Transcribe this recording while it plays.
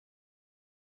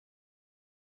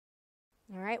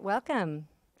All right, welcome.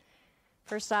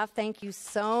 First off, thank you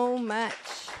so much.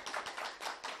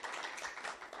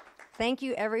 Thank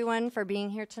you, everyone, for being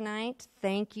here tonight.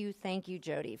 Thank you,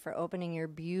 Jody, for opening your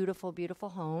beautiful, beautiful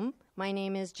home. My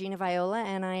name is Gina Viola,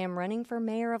 and I am running for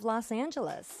mayor of Los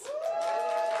Angeles.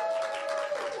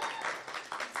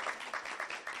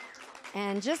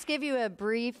 And just give you a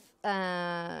brief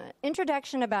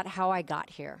introduction about how I got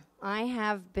here. I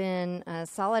have been a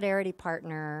solidarity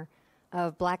partner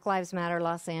of Black Lives Matter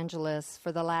Los Angeles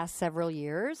for the last several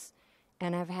years,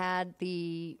 and I've had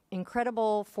the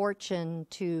incredible fortune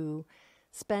to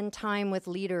spend time with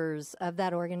leaders of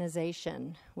that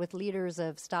organization, with leaders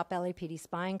of Stop LAPD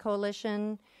Spying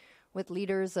Coalition, with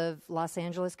leaders of Los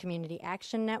Angeles Community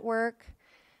Action Network.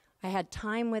 I had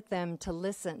time with them to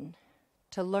listen,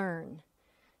 to learn,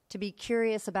 to be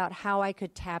curious about how I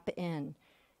could tap in.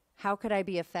 How could I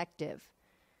be effective?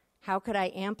 How could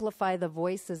I amplify the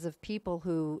voices of people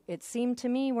who, it seemed to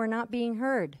me, were not being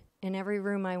heard in every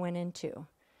room I went into?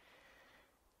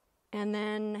 And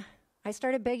then I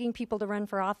started begging people to run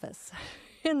for office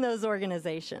in those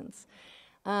organizations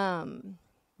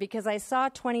because I saw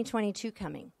 2022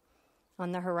 coming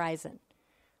on the horizon.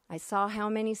 I saw how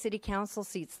many city council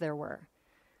seats there were.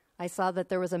 I saw that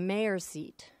there was a mayor's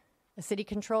seat, a city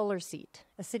controller seat,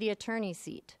 a city attorney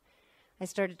seat. I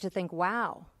started to think,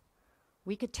 wow,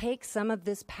 we could take some of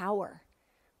this power.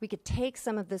 We could take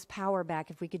some of this power back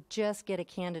if we could just get a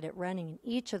candidate running in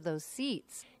each of those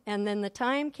seats. And then the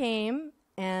time came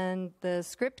and the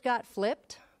script got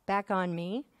flipped back on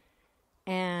me.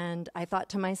 And I thought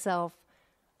to myself,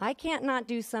 I can't not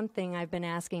do something I've been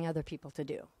asking other people to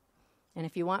do. And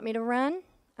if you want me to run,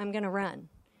 I'm going to run.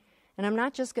 And I'm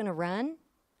not just going to run,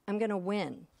 I'm going to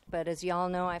win. But as you all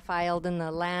know, I filed in the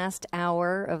last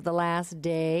hour of the last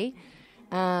day.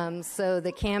 So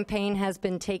the campaign has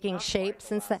been taking shape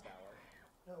since that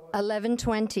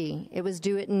 11:20. It was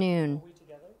due at noon.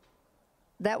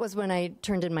 That was when I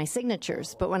turned in my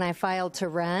signatures. But when I filed to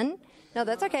run, no,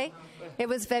 that's okay. It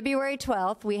was February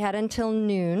 12th. We had until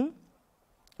noon.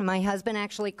 My husband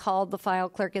actually called the file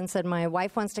clerk and said, my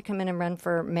wife wants to come in and run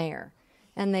for mayor.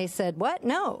 And they said, what?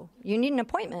 No, you need an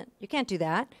appointment. You can't do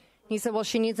that. He said, well,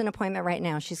 she needs an appointment right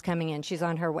now. She's coming in. She's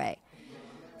on her way.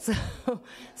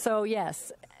 So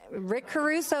yes, Rick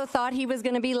Caruso thought he was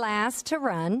going to be last to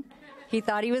run. He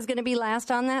thought he was going to be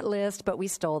last on that list, but we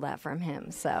stole that from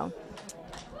him. So